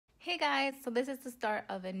Hey guys, so this is the start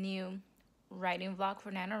of a new writing vlog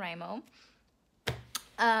for NaNoWriMo.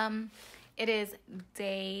 It is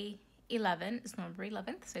day 11, it's November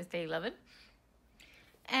 11th, so it's day 11.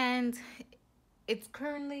 And it's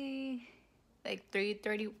currently like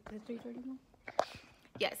 3:30, 3:31?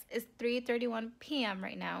 Yes, it's 3:31 p.m.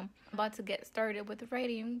 right now. I'm about to get started with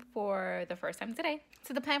writing for the first time today.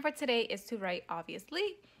 So the plan for today is to write,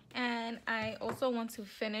 obviously, and I also want to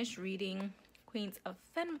finish reading Queens of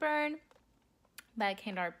Finburn by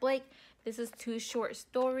Kendall Blake. This is 2 short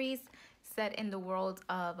stories set in the world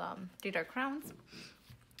of Three Dark Crowns.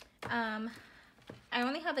 I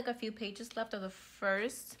only have like a few pages left of the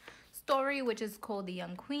first story, which is called The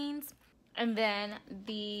Young Queens. And then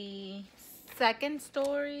the second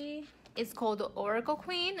story is called The Oracle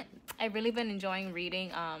Queen. I've really been enjoying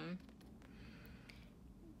reading,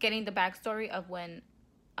 getting the backstory of when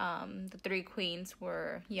the 3 queens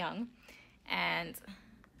were young, and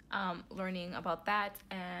learning about that.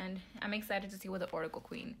 And I'm excited to see what the Oracle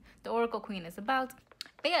Queen is about.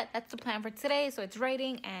 But yeah, that's the plan for today. So it's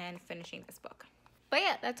writing and finishing this book. But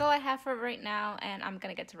yeah, that's all I have for right now, and I'm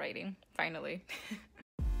gonna get to writing finally.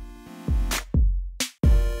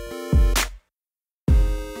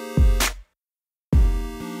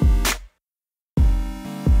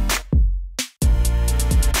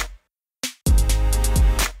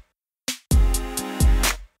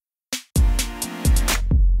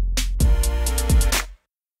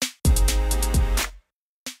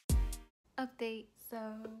 Update. So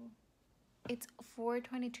it's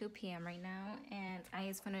 4:22 p.m. right now, and I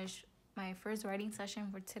just finished my first writing session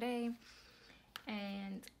for today,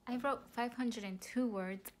 and I wrote 502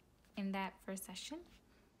 words in that first session.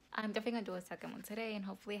 I'm definitely gonna do a second one today, and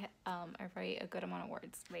hopefully I write a good amount of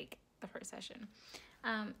words like the first session.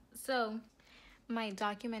 So my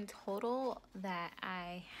document total that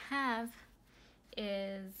I have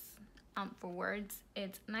is for words,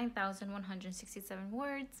 it's 9,167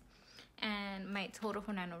 words. And my total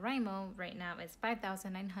for NaNoWriMo right now is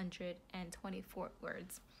 5,924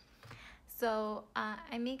 words. So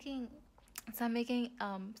I'm making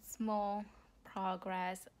small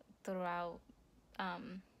progress throughout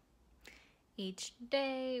each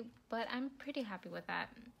day, but I'm pretty happy with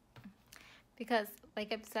that because,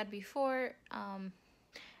 like I've said before, I'm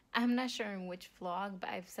not sure in which vlog,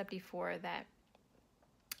 but I've said before that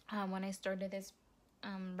when I started this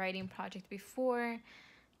writing project before,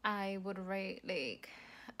 I would write like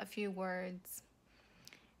a few words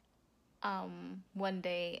one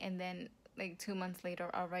day, and then like 2 months later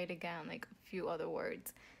I'll write again like a few other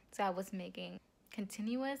words. So I was making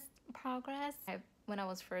continuous progress when I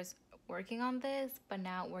was first working on this, but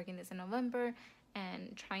now working this in November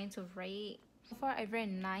and trying to write. So far I've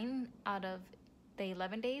written 9 out of the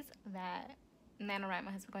 11 days that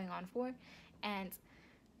NaNoWriMo has been going on for, and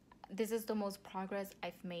this is the most progress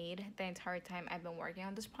I've made the entire time I've been working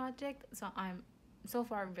on this project. So I'm so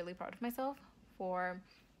far really proud of myself for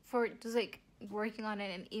just like working on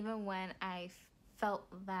it. And even when I felt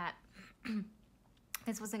that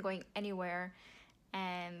this wasn't going anywhere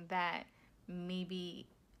and that maybe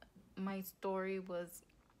my story was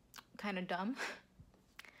kind of dumb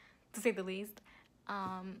to say the least,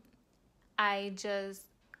 I just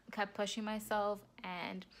kept pushing myself,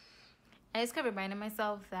 and I just kept reminding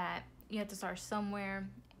myself that you have to start somewhere,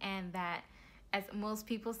 and that, as most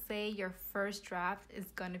people say, your first draft is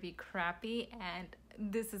going to be crappy, and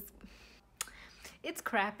it's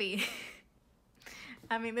crappy.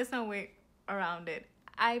 I mean, there's no way around it.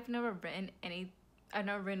 I've never written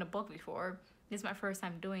a book before. This is my first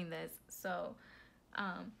time doing this. So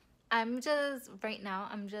I'm just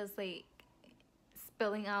like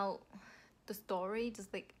spilling out the story,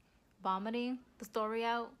 just like vomiting the story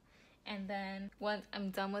out. And then once I'm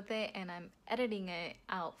done with it and I'm editing it,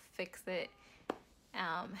 I'll fix it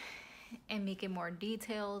and make it more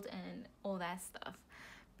detailed and all that stuff.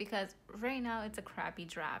 Because right now it's a crappy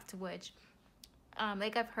draft, which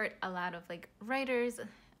like I've heard a lot of like writers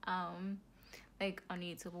like on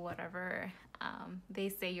YouTube or whatever, they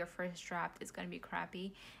say your first draft is gonna be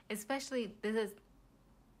crappy. Especially this is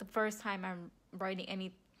the first time I'm writing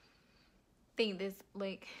anything this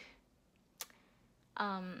like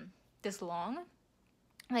this long.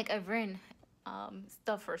 Like I've written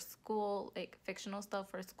stuff for school, like fictional stuff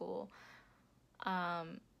for school,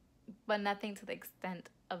 but nothing to the extent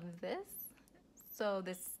of this. So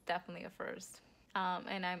this is definitely a first,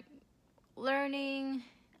 and I'm learning,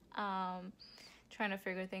 trying to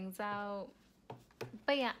figure things out.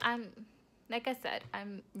 But yeah, like I said,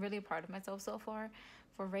 I'm really proud of myself so far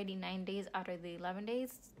for writing 9 days out of the 11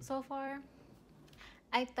 days so far.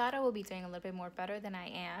 I thought I would be doing a little bit more better than I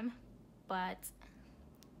am, but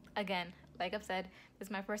again, like I've said, this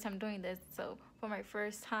is my first time doing this. So for my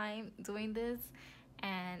first time doing this,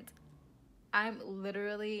 and I'm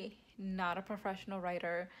literally not a professional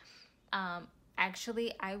writer.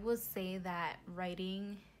 Actually, I would say that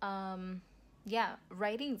writing,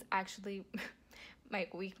 writing's actually my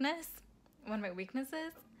weakness, one of my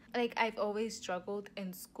weaknesses. Like, I've always struggled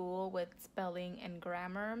in school with spelling and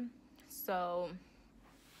grammar. So,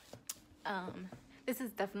 this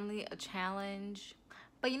is definitely a challenge.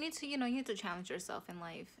 But you need to, you need to challenge yourself in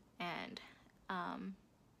life. And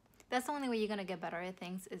that's the only way you're going to get better at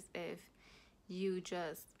things, is if you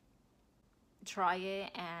just try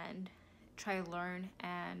it and try to learn,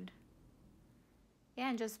 and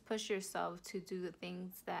and just push yourself to do the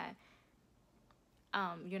things that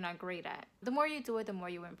you're not great at. The more you do it, the more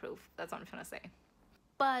you improve. That's what I'm trying to say.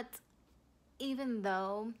 But even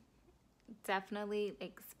though definitely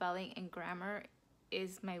like spelling and grammar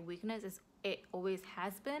is my weakness, it always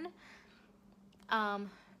has been, I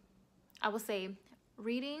would say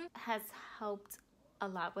reading has helped a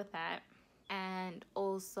lot with that. And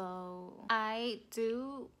also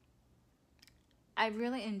I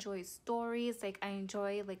really enjoy stories. Like, I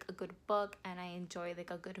enjoy like a good book, and I enjoy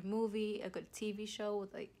like a good movie, a good TV show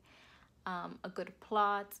with like a good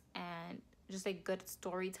plot, and just like good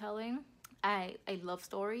storytelling. I love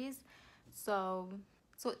stories. So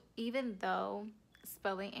even though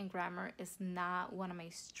spelling and grammar is not one of my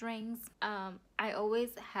strengths, I always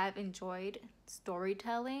have enjoyed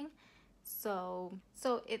storytelling. So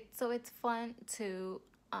it's fun to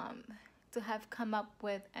have come up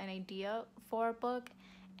with an idea for a book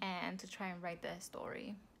and to try and write that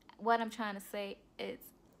story. What I'm trying to say is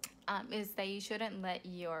that you shouldn't let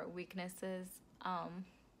your weaknesses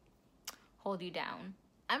hold you down.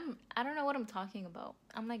 I don't know what I'm talking about.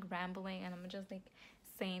 I'm like rambling, and I'm just like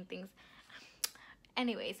saying things.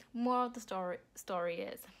 Anyways, moral of the story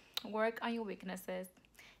is work on your weaknesses,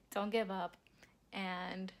 don't give up,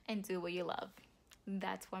 and do what you love.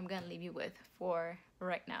 That's what I'm gonna leave you with for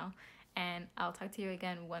right now. And I'll talk to you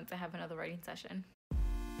again once I have another writing session.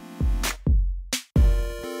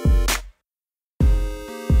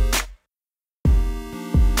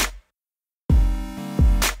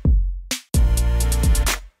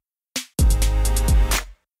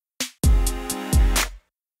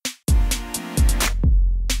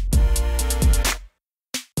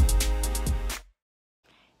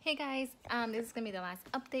 Hey guys, this is gonna be the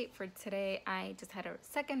last update for today. I just had a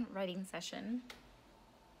second writing session.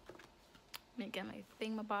 Let me get my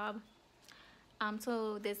thingamabob.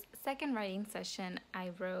 So this second writing session, I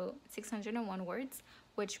wrote 601 words,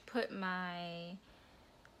 which put my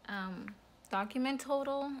document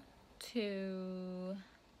total to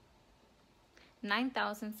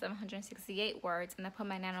 9,768 words, and I put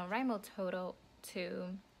my NaNoWriMo total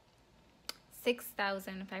to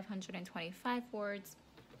 6,525 words.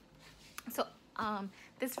 So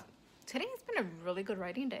today has been a really good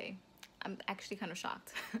writing day. I'm actually kind of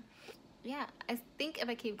shocked. Yeah, I think if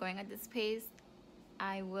I keep going at this pace,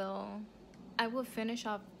 I will finish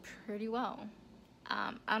off pretty well.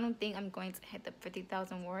 I don't think I'm going to hit the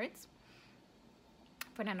 50,000 words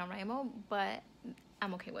for NaNoWriMo, but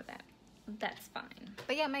I'm okay with that. That's fine.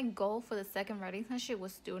 But yeah, my goal for the second writing session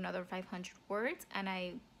was to do another 500 words, and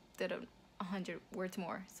I did 100 words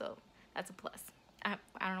more, so that's a plus. I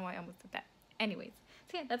don't know why I almost did that. Anyways,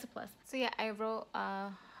 so yeah, that's a plus. So yeah, I wrote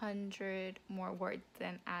 100 more words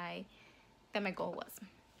than my goal was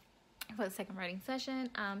for the second writing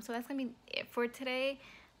session. So that's gonna be it for today.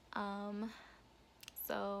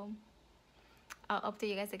 So I'll update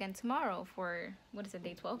you guys again tomorrow for, what is it,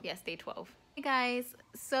 day 12? Yes, day 12. Hey guys,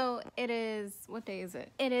 so it is, what day is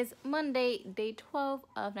it? It is Monday, day 12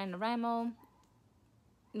 of NaNoWriMo,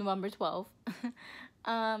 November 12th.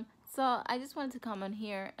 So I just wanted to come on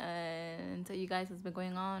here and tell you guys what's been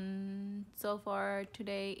going on so far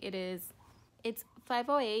today. It's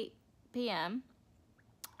 5:08 p.m.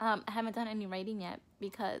 I haven't done any writing yet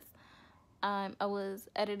because I was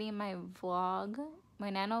editing my vlog, my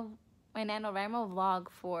NaNoWriMo vlog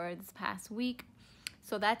for this past week.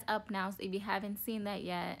 So that's up now. So if you haven't seen that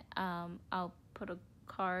yet, I'll put a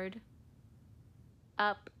card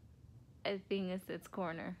up. I think it's its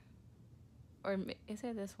corner. Or is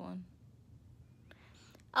it this one?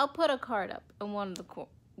 I'll put a card up in one of the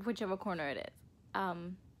whichever corner it is,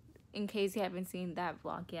 in case you haven't seen that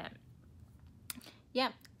vlog yet.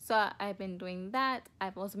 Yeah, so I've been doing that.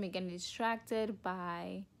 I've also been getting distracted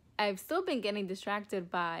by, I've still been getting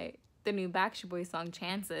distracted by the new Backstreet Boys song,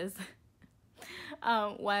 Chances.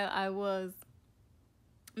 While I was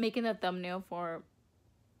making the thumbnail for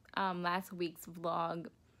last week's vlog,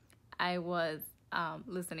 I was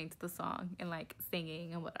listening to the song and like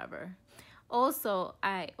singing and whatever. Also,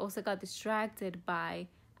 I also got distracted by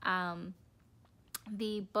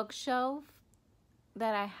the bookshelf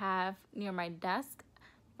that I have near my desk.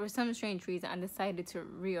 For some strange reason, I decided to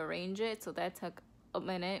rearrange it, so that took a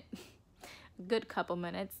minute, a good couple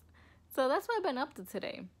minutes. So that's what I've been up to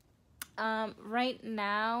today. Right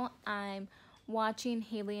now, I'm watching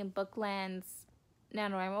Haley and Bookland's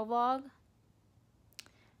NaNoWriMo vlog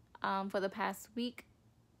for the past week.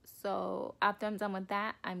 So after I'm done with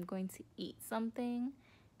that, I'm going to eat something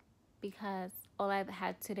because all I've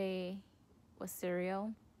had today was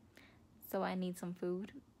cereal. So I need some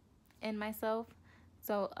food in myself.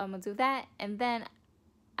 So I'm gonna do that, and then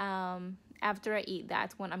after I eat,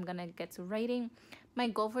 that's when I'm gonna get to writing. My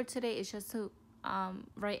goal for today is just to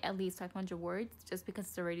write at least 500 words, just because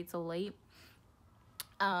it's already so late.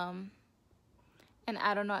 And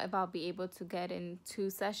I don't know if I'll be able to get in two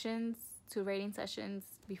writing sessions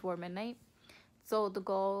before midnight. So the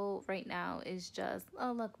goal right now is just,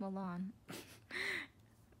 oh look, Milan.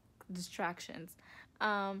 Distractions.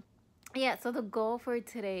 Yeah, so the goal for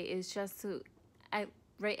today is just to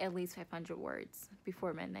write at least 500 words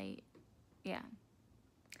before midnight. Yeah.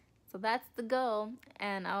 So that's the goal,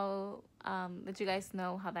 and I'll let you guys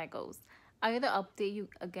know how that goes. I'll either update you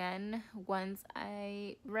again once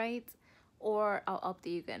I write, or I'll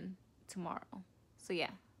update you again tomorrow. So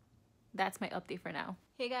yeah, that's my update for now.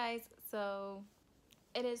 Hey guys, so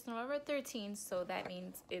it is November 13th, so that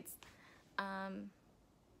means it's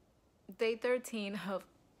day 13 of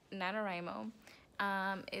NaNoWriMo.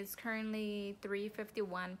 It's currently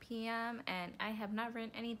 3:51 p.m. and I have not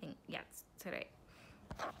written anything yet today.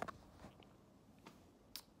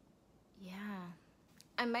 Yeah,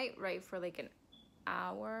 I might write for like an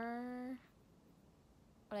hour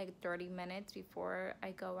or like 30 minutes before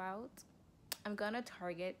I go out. I'm gonna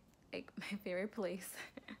Target, like my favorite place.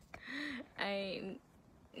 I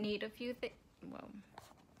need a few things. Well,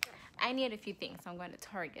 I need a few things, so I'm going to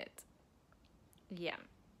Target. Yeah.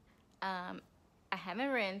 I haven't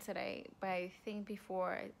written today, but I think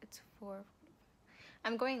before it's 4.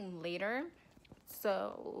 I'm going later,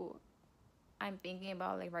 so I'm thinking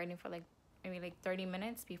about like writing for like maybe like 30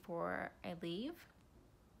 minutes before I leave,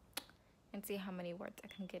 and see how many words I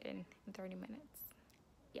can get in 30 minutes.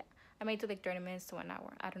 Yeah, I might do like 30 minutes to an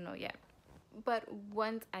hour. I don't know yet. But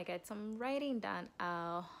once I get some writing done,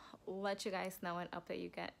 I'll let you guys know and update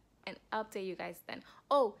you guys then.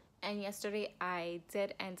 Oh, and yesterday I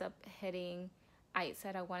did end up hitting, I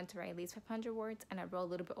said I wanted to write at least 500 words, and I wrote a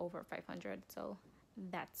little bit over 500, so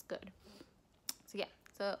that's good. So yeah,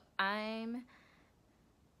 so I'm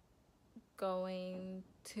going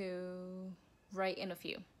to write in a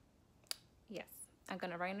few. Yes, I'm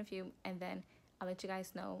gonna write in a few, and then I'll let you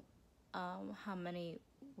guys know how many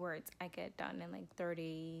words I get done in like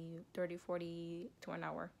 30, 40 to an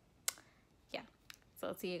hour. Yeah, so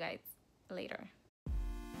I'll see you guys later.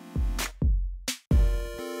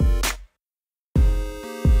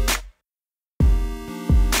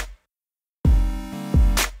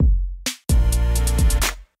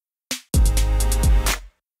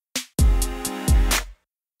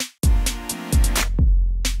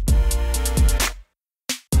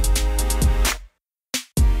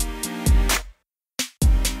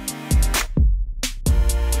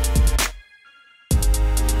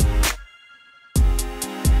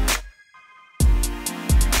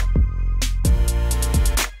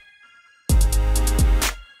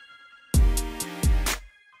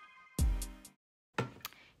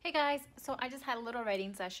 Hey guys, so I just had a little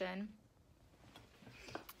writing session,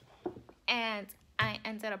 and I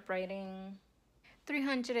ended up writing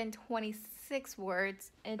 326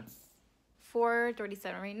 words. It's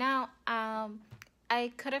 4:37 right now.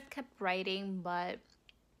 I could have kept writing, but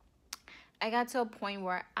I got to a point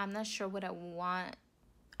where I'm not sure what I want.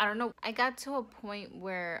 I don't know. I got to a point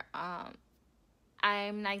where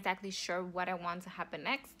I'm not exactly sure what I want to happen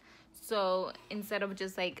next. So instead of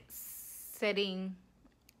just like sitting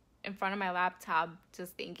in front of my laptop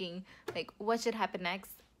just thinking like what should happen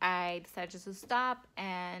next, I decided just to stop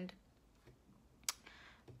and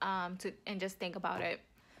just think about it.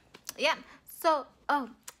 Yeah. So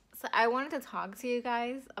I wanted to talk to you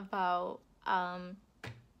guys about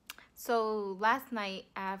so last night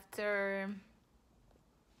after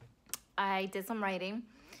I did some writing,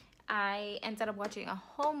 I ended up watching a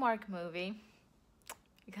Hallmark movie,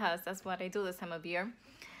 because that's what I do this time of year,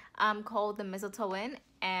 called The Mistletoe Inn,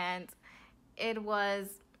 and it was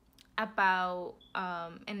about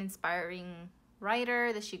an inspiring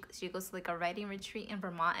writer that she goes to like a writing retreat in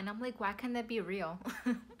Vermont, and I'm like, why can't that be real?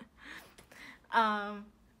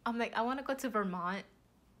 I'm like, I want to go to Vermont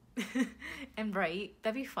and write.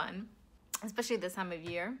 That'd be fun, especially this time of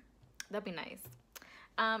year. That'd be nice.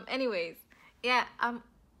 Anyways, yeah.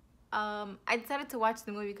 I decided to watch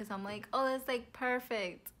the movie because I'm like, oh, it's like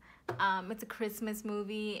perfect. It's a Christmas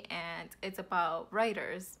movie and it's about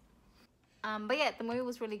writers. But yeah, the movie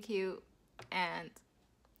was really cute and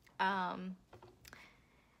um,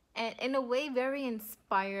 and in a way very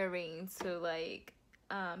inspiring to like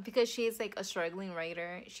because she's like a struggling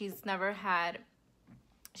writer. She never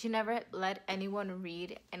let anyone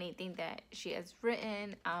read anything that she has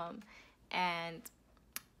written. And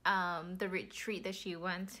the retreat that she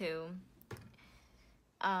went to,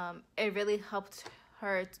 it really helped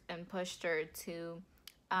her and pushed her to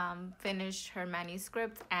finish her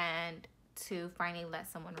manuscript and to finally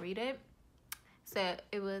let someone read it. So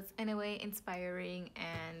it was in a way inspiring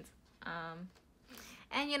and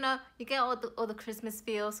you know, you get all the Christmas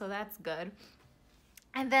feel, so that's good.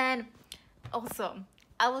 And then also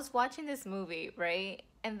I was watching this movie, right?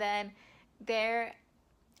 And then they're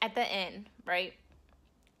at the inn, right?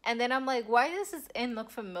 And then I'm like, why does this inn look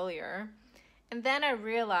familiar? And then I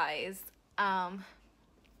realized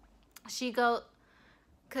she go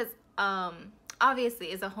because obviously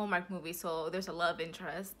it's a Hallmark movie, so there's a love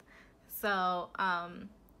interest. So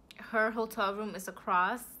her hotel room is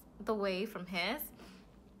across the way from his,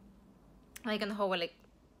 like in the hallway. Like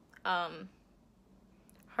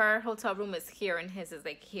her hotel room is here and his is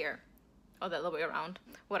like here, or the other way around,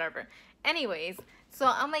 whatever. Anyways, so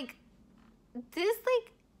I'm like, this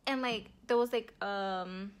like, and like there was like I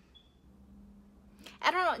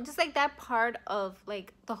don't know, just like that part of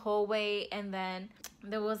like the hallway, and then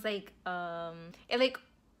there was like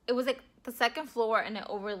it was like the second floor and it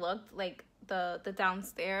overlooked like the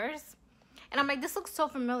downstairs. And I'm like, this looks so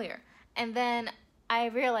familiar. And then I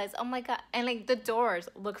realized, oh my god, and like the doors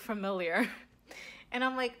look familiar. And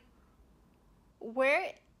I'm like,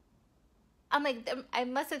 where? I'm like, I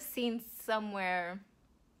must have seen somewhere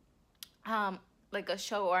like a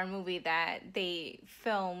show or a movie that they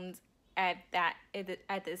filmed at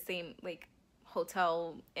the same like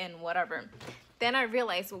hotel and whatever. Then I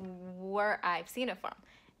realized where I've seen it from,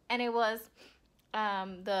 and it was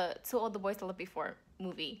the To All the Boys I Loved Before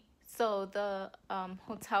movie. So the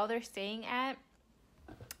hotel they're staying at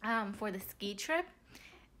for the ski trip,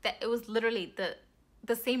 that it was literally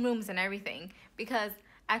the same rooms and everything, because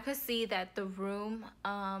I could see that the room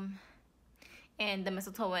in the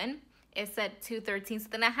Mistletoe Inn, it said 213. So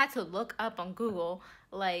then I had to look up on Google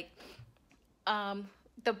like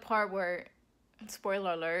the part where,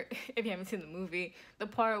 spoiler alert if you haven't seen the movie, the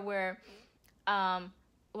part where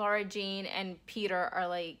Laura Jean and Peter are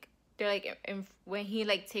like, they're like when he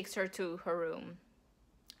like takes her to her room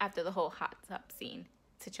after the whole hot tub scene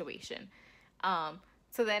situation.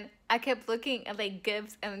 So then I kept looking at like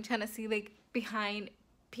gifs and trying to see like behind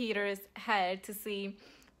Peter's head to see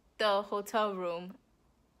the hotel room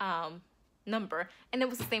number, and it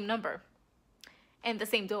was the same number and the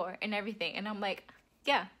same door and everything. And I'm like,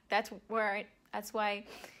 yeah, that's why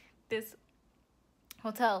this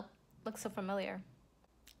hotel looks so familiar.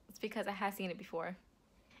 It's because I have seen it before.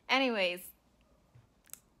 Anyways,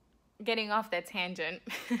 getting off that tangent.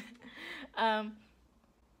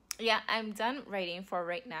 Yeah, I'm done writing for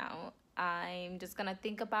right now. I'm just gonna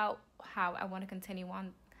think about how I want to continue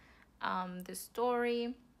on the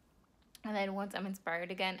story, and then once I'm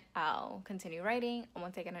inspired again, I'll continue writing. I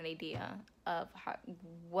want to get an idea of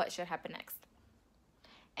what should happen next.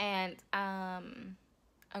 And I'm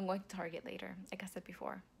going to Target later, like I said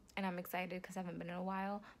before, and I'm excited because I haven't been in a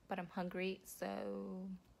while, but I'm hungry, so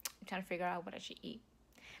I'm trying to figure out what I should eat.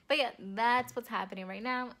 But yeah, that's what's happening right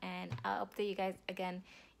now, and I'll update you guys again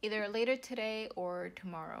either later today or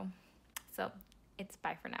tomorrow. So it's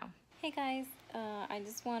bye for now. Hey guys, I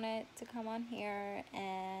just wanted to come on here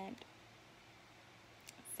and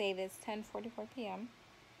say this 10:44 p.m.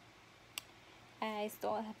 I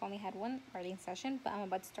still have only had one writing session, but I'm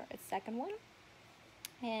about to start a second one,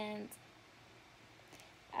 and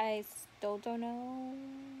I still don't know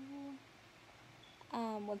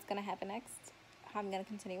what's gonna happen next, how I'm gonna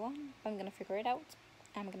continue on, but I'm gonna figure it out.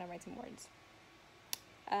 I'm gonna write some words.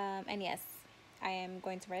 And yes, I am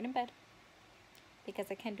going to write in bed because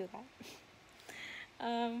I can do that.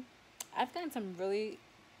 I've gotten some really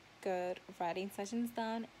good writing sessions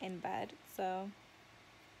done in bed, so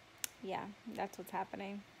yeah, that's what's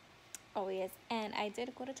happening. Oh yes, and I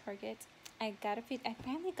did go to Target. I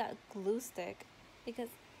finally got a glue stick because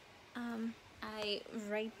I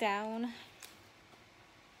write down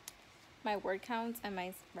my word counts and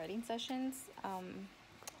my writing sessions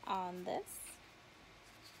on this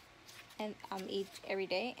and every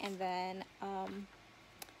day, and then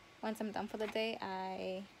once I'm done for the day,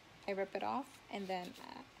 I I rip it off, and then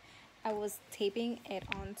I was taping it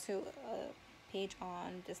onto a page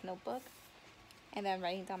on this notebook, and then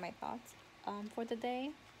writing down my thoughts for the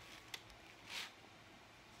day.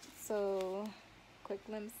 So quick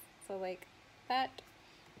glimpse, so like that.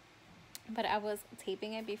 But I was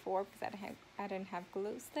taping it before because I didn't have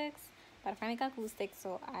glue sticks, but I finally got glue sticks,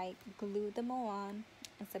 so I glued them all on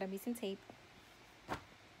instead of using tape.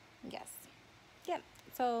 Yes, yep.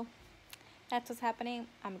 So that's what's happening.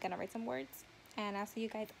 I'm gonna write some words, and I'll see you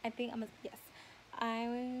guys. I think I'm yes. I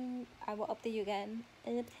will update you again.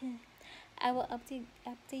 I will update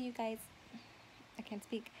you guys. I can't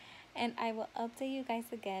speak, and I will update you guys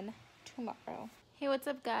again tomorrow. Hey, what's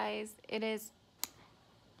up, guys? It is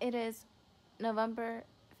November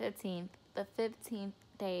 15th, the 15th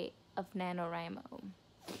day of NaNoWriMo,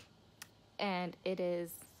 and it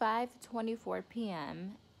is 5:24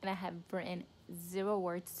 p.m. and I have written 0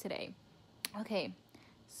 words today. Okay,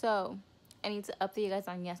 so I need to update you guys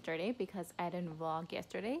on yesterday because I didn't vlog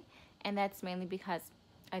yesterday, and that's mainly because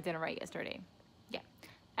I didn't write yesterday. Yeah,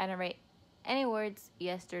 I didn't write any words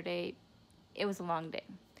yesterday. It was a long day.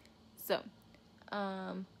 So,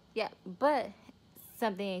 yeah, but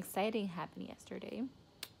something exciting happened yesterday.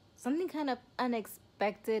 Something kind of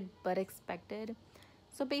unexpected but expected.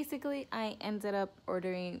 So basically, I ended up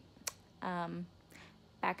ordering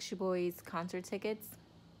Backstreet Boys concert tickets.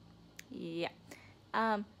 Yeah.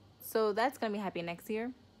 So that's gonna be happening next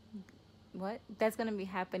year. What? That's gonna be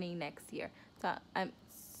happening next year. So I'm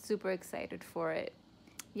super excited for it.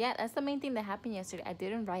 Yeah, that's the main thing that happened yesterday. I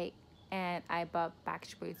didn't write, and I bought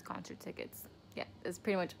Backstreet Boys concert tickets. Yeah, that's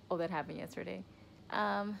pretty much all that happened yesterday.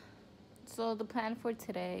 So the plan for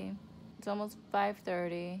today, it's almost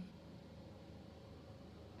 5:30.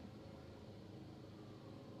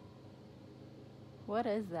 What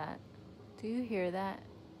is that? Do you hear that?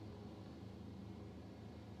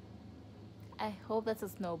 I hope that's a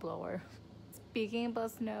snowblower. Speaking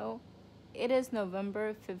about snow, it is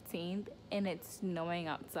November 15th and it's snowing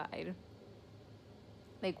outside.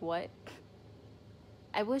 Like what?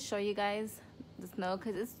 I will show you guys the snow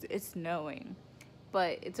because it's snowing,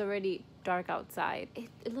 but it's already dark outside.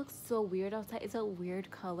 It looks so weird outside. It's a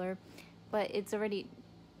weird color, but it's already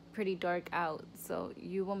pretty dark out, so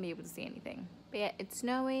you won't be able to see anything. But yeah, it's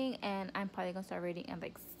snowing, and I'm probably gonna start reading at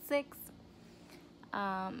like 6.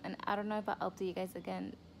 And I don't know if I'll update you guys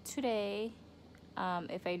again today.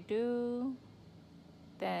 If I do,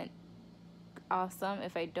 then awesome.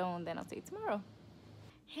 If I don't, then I'll see you tomorrow.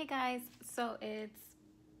 Hey guys, so it's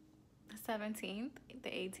the 17th, the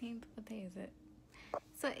 18th. What day is it?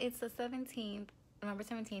 So it's the 17th, November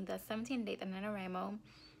 17th, the 17th date of NaNoWriMo,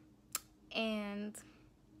 and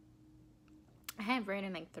I haven't written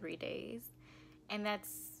in like 3 days, and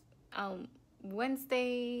that's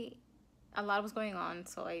Wednesday. A lot was going on,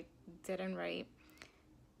 so I didn't write.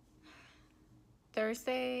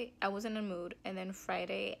 Thursday I was in a mood, and then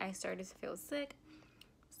Friday I started to feel sick,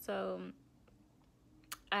 so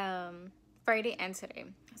Friday and today,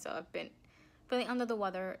 so I've been feeling under the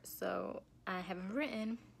weather, so I haven't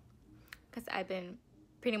written because I've been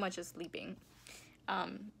pretty much just sleeping,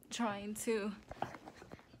 trying to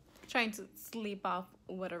sleep off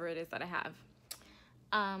whatever it is that I have.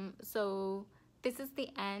 So this is the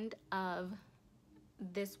end of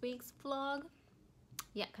this week's vlog.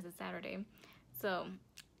 Yeah, because it's Saturday. So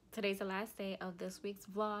today's the last day of this week's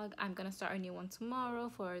vlog. I'm gonna start a new one tomorrow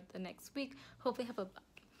for the next week. Hopefully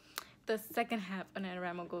the second half of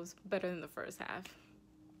NaNoWriMo goes better than the first half.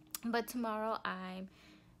 But tomorrow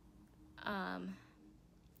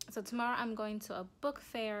tomorrow I'm going to a book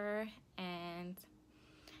fair, and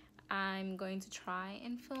I'm going to try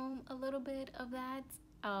and film a little bit of that.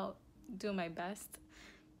 I'll do my best.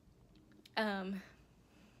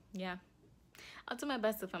 Yeah, I'll do my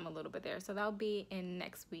best to film a little bit there. So that'll be in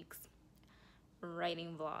next week's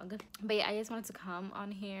writing vlog. But yeah, I just wanted to come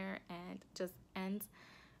on here and just end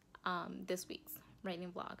this week's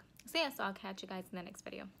writing vlog. So yeah, so I'll catch you guys in the next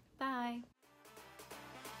video. Bye.